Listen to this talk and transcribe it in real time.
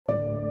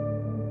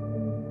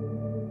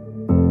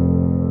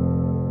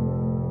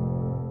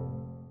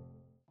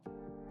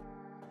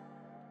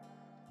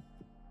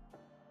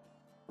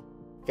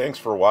Thanks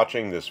for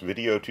watching this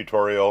video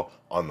tutorial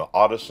on the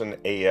Audison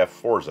AF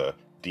Forza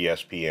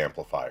DSP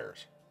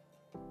amplifiers.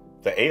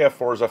 The AF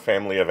Forza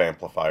family of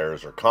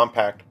amplifiers are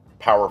compact,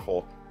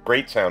 powerful,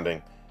 great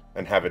sounding,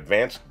 and have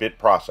advanced bit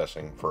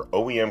processing for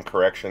OEM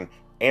correction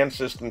and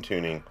system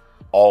tuning,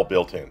 all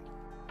built in.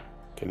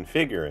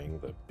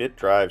 Configuring the Bit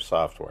Drive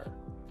software.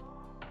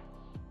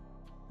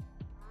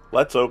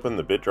 Let's open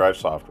the Bit Drive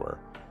software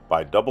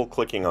by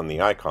double-clicking on the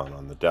icon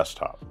on the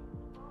desktop.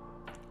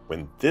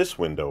 When this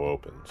window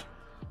opens,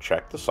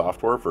 check the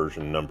software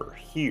version number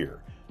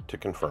here to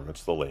confirm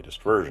it's the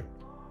latest version.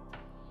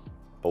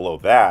 Below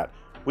that,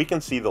 we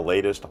can see the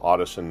latest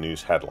Audison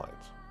news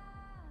headlines.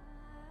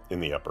 In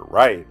the upper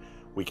right,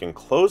 we can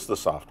close the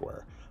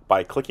software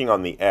by clicking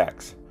on the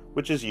X,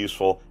 which is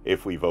useful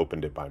if we've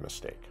opened it by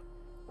mistake.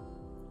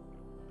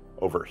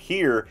 Over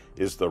here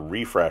is the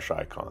refresh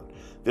icon.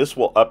 This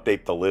will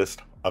update the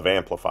list of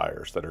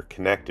amplifiers that are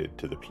connected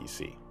to the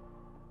PC.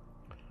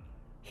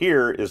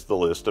 Here is the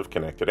list of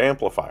connected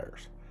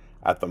amplifiers.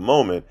 At the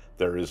moment,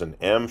 there is an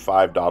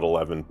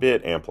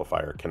M5.11-bit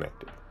amplifier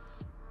connected.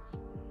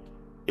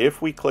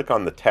 If we click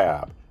on the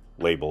tab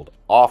labeled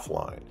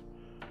Offline,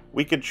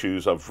 we could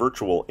choose a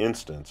virtual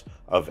instance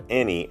of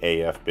any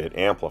AF-bit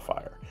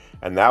amplifier,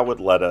 and that would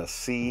let us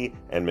see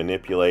and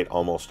manipulate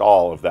almost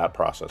all of that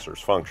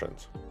processor's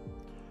functions.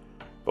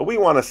 But we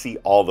want to see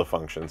all the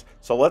functions,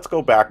 so let's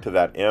go back to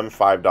that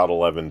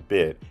M5.11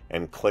 bit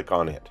and click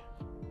on it.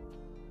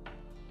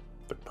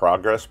 The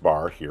progress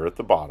bar here at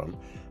the bottom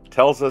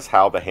tells us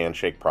how the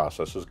handshake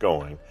process is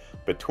going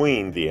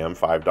between the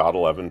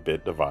M5.11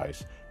 bit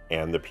device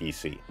and the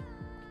PC.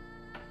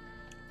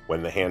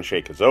 When the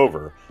handshake is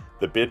over,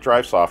 the Bit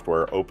Drive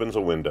software opens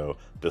a window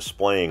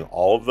displaying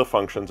all of the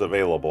functions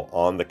available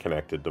on the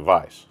connected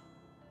device.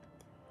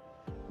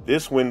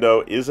 This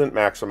window isn't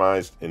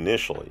maximized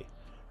initially,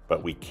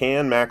 but we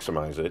can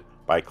maximize it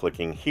by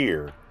clicking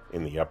here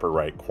in the upper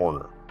right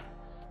corner.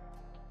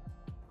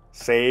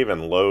 Save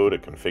and load a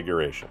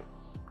configuration.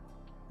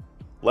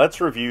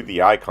 Let's review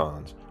the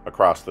icons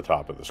across the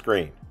top of the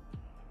screen.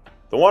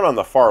 The one on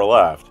the far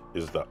left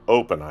is the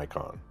Open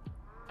icon,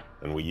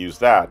 and we use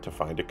that to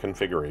find a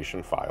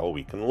configuration file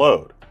we can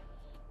load.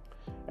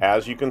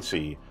 As you can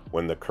see,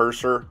 when the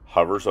cursor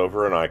hovers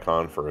over an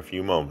icon for a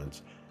few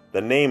moments,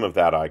 the name of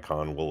that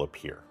icon will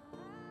appear.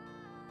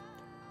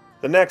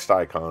 The next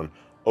icon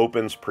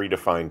opens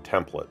predefined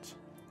templates.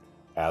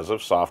 As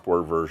of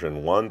software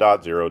version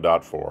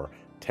 1.0.4,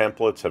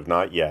 templates have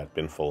not yet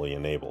been fully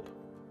enabled.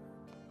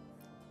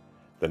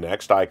 The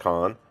next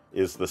icon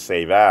is the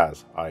Save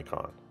As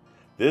icon.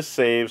 This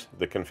saves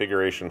the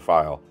configuration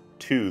file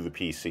to the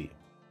PC.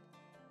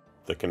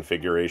 The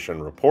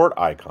Configuration Report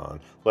icon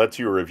lets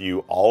you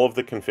review all of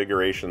the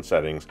configuration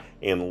settings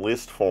in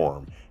list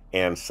form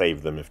and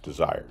save them if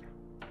desired.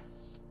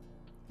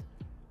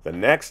 The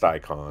next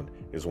icon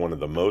is one of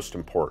the most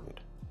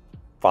important: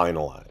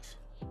 Finalize.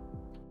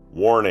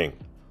 Warning: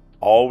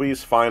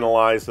 always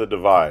finalize the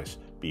device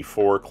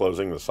before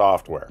closing the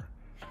software.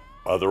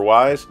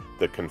 Otherwise,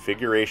 the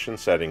configuration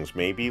settings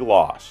may be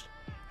lost,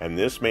 and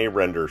this may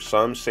render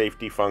some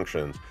safety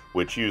functions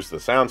which use the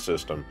sound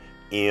system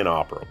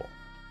inoperable.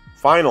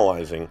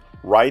 Finalizing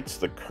writes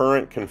the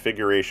current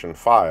configuration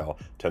file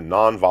to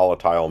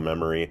non-volatile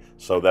memory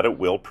so that it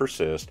will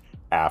persist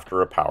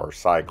after a power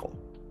cycle.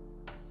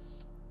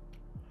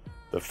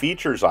 The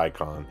Features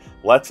icon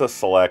lets us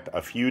select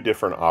a few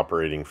different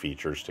operating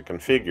features to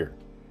configure.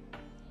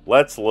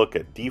 Let's look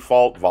at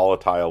default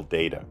volatile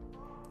data.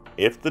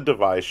 If the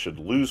device should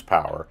lose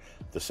power,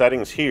 the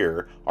settings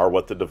here are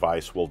what the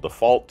device will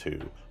default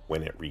to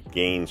when it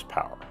regains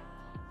power.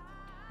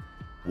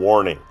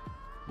 Warning: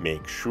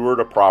 make sure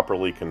to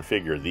properly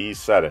configure these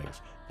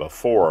settings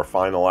before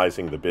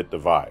finalizing the bit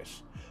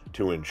device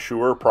to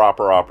ensure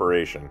proper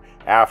operation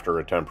after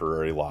a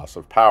temporary loss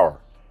of power.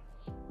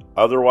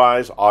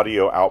 Otherwise,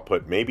 audio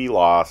output may be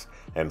lost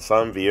and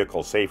some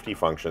vehicle safety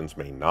functions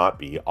may not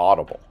be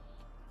audible.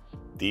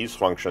 These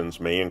functions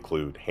may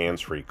include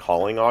hands-free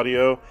calling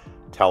audio,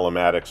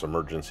 telematics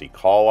emergency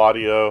call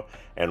audio,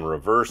 and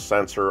reverse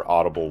sensor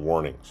audible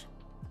warnings.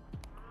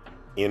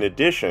 In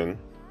addition,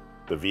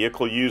 the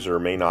vehicle user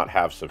may not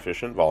have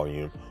sufficient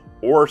volume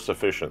or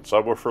sufficient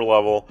subwoofer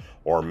level,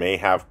 or may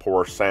have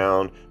poor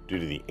sound due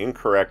to the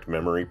incorrect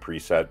memory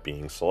preset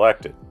being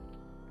selected.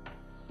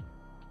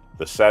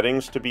 The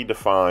settings to be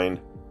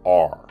defined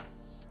are: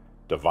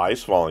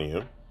 device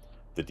volume,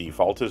 the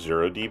default is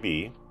 0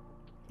 dB,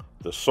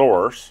 the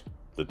source,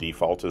 the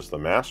default is the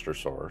master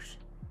source,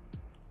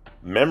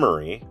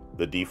 memory,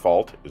 the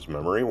default is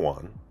memory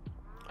 1,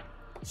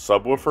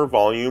 subwoofer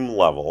volume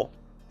level,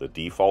 the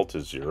default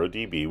is 0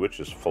 dB,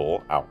 which is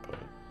full output,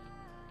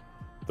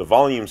 the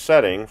volume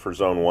setting for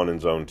zone 1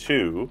 and zone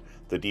 2,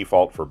 the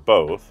default for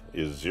both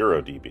is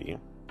 0 dB,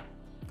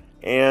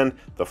 and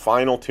the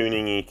final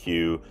tuning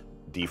EQ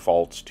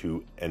defaults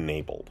to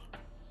enabled.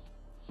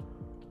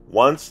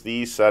 Once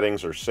these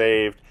settings are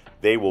saved,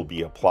 they will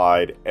be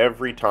applied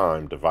every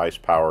time device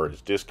power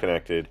is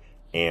disconnected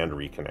and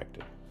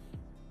reconnected.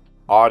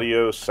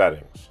 Audio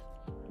settings.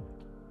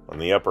 On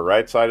the upper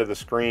right side of the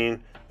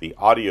screen, the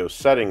audio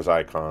settings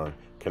icon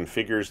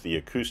configures the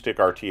acoustic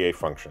RTA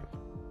function.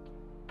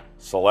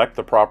 Select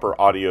the proper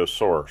audio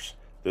source.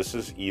 This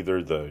is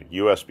either the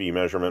USB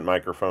measurement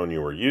microphone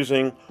you are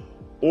using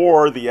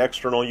or the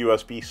external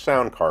USB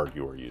sound card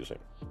you are using.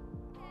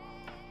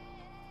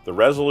 The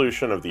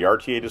resolution of the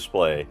RTA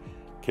display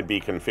can be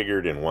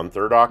configured in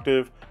 1/3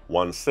 octave,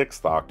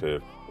 1/6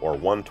 octave, or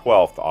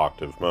 1/12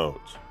 octave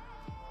modes.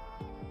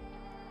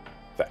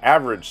 The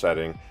average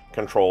setting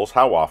controls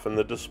how often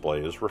the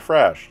display is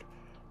refreshed.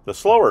 The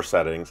slower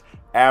settings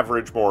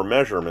average more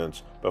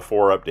measurements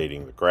before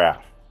updating the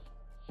graph.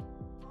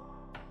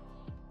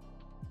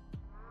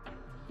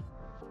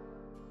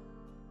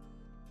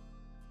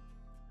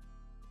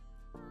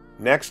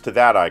 Next to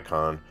that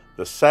icon,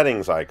 the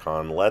settings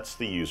icon lets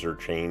the user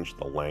change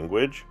the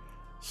language,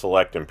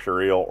 select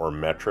imperial or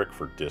metric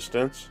for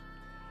distance,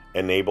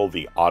 enable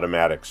the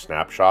automatic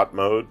snapshot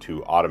mode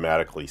to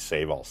automatically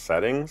save all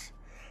settings,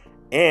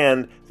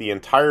 and the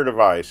entire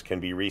device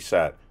can be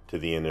reset to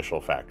the initial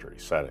factory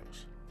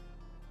settings.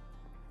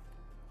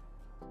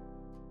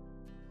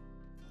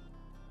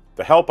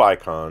 The help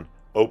icon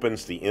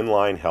opens the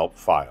inline help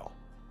file.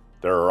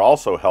 There are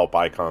also help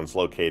icons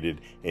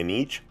located in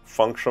each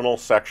functional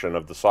section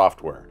of the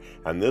software,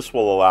 and this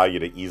will allow you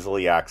to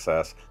easily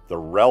access the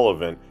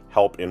relevant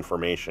help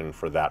information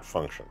for that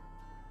function.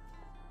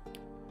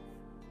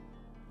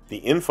 The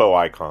info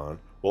icon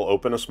will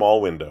open a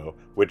small window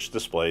which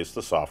displays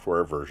the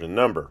software version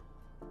number.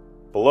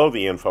 Below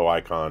the info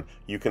icon,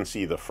 you can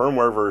see the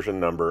firmware version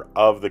number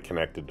of the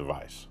connected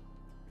device.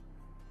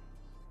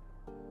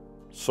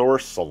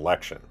 Source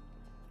selection.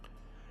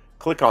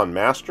 Click on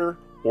Master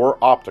or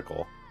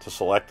Optical to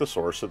select the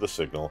source of the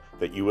signal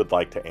that you would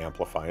like to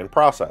amplify and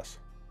process.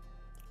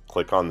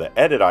 Click on the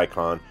Edit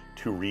icon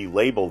to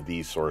relabel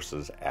these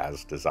sources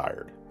as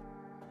desired.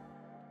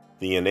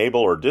 The Enable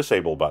or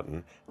Disable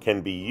button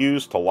can be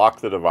used to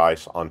lock the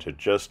device onto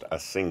just a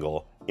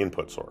single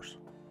input source.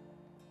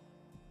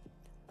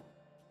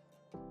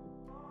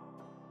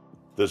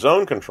 The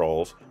zone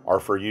controls are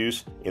for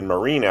use in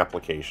marine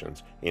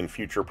applications in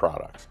future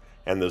products,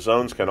 and the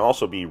zones can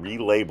also be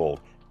relabeled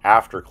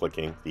after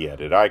clicking the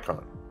Edit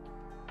icon.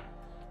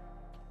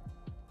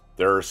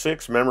 There are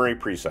 6 memory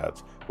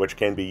presets which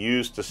can be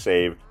used to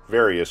save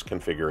various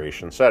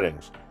configuration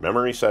settings.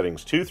 Memory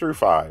settings 2 through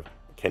 5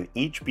 can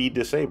each be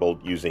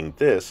disabled using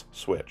this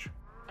switch.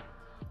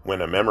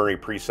 When a memory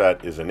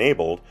preset is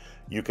enabled,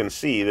 you can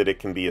see that it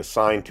can be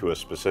assigned to a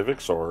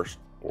specific source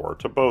or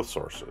to both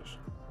sources.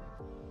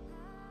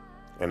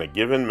 And a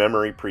given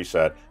memory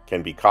preset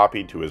can be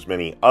copied to as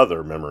many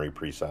other memory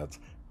presets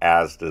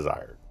as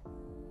desired.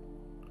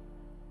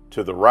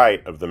 To the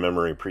right of the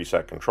memory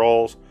preset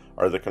controls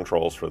are the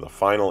controls for the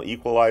final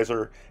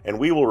equalizer, and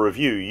we will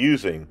review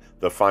using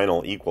the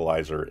final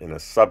equalizer in a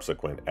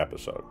subsequent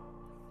episode.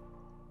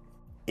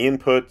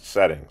 Input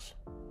settings.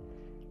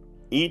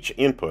 Each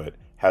input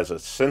has a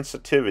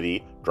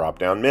sensitivity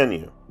drop-down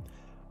menu.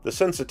 The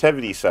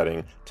sensitivity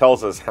setting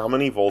tells us how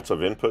many volts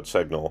of input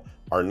signal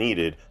are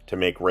needed to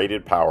make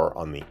rated power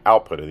on the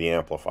output of the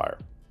amplifier.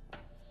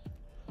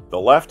 The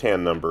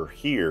left-hand number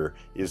here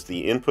is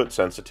the input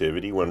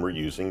sensitivity when we're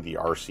using the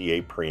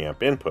RCA preamp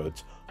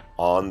inputs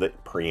on the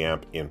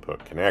preamp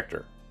input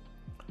connector.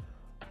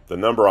 The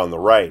number on the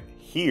right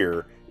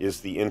here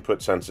is the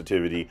input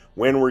sensitivity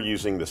when we're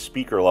using the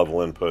speaker level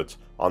inputs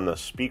on the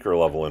speaker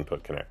level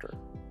input connector.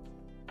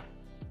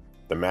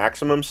 The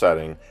maximum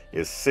setting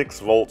is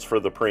 6 volts for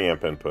the preamp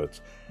inputs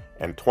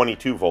and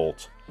 22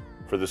 volts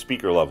for the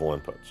speaker level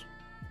inputs.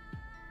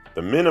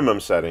 The minimum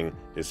setting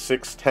is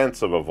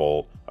 0.6 of a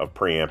volt of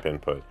preamp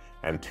input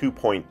and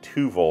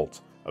 2.2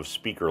 volts of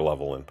speaker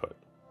level input.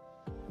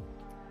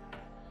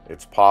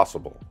 It's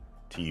possible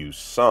to use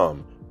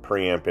some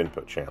preamp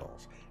input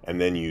channels and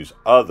then use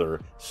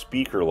other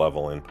speaker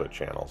level input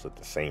channels at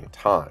the same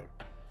time,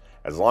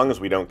 as long as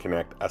we don't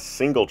connect a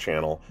single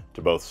channel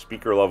to both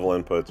speaker level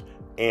inputs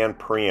and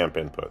preamp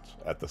inputs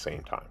at the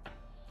same time.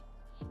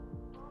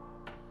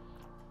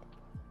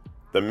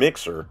 The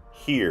mixer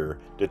here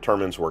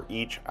determines where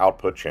each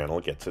output channel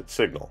gets its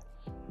signal.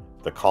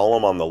 The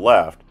column on the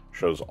left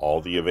shows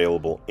all the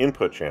available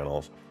input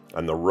channels,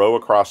 and the row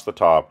across the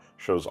top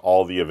shows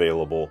all the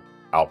available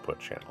output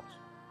channels.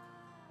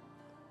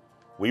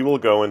 We will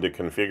go into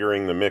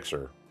configuring the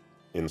mixer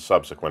in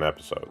subsequent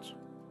episodes.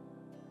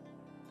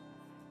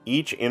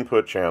 Each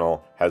input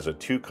channel has a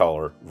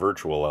 2-color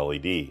virtual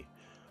LED.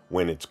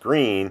 When it's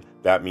green,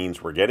 that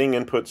means we're getting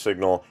input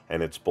signal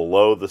and it's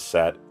below the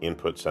set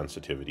input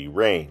sensitivity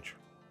range.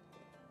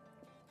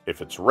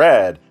 If it's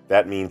red,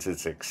 that means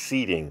it's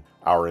exceeding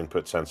our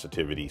input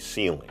sensitivity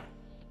ceiling.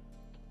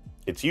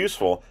 It's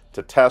useful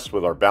to test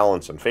with our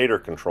balance and fader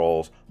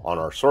controls on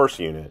our source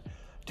unit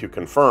to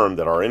confirm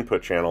that our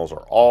input channels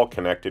are all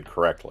connected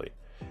correctly,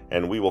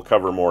 and we will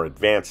cover more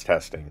advanced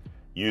testing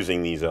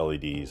using these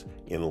LEDs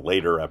in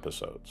later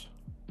episodes.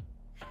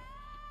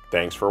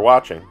 Thanks for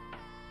watching.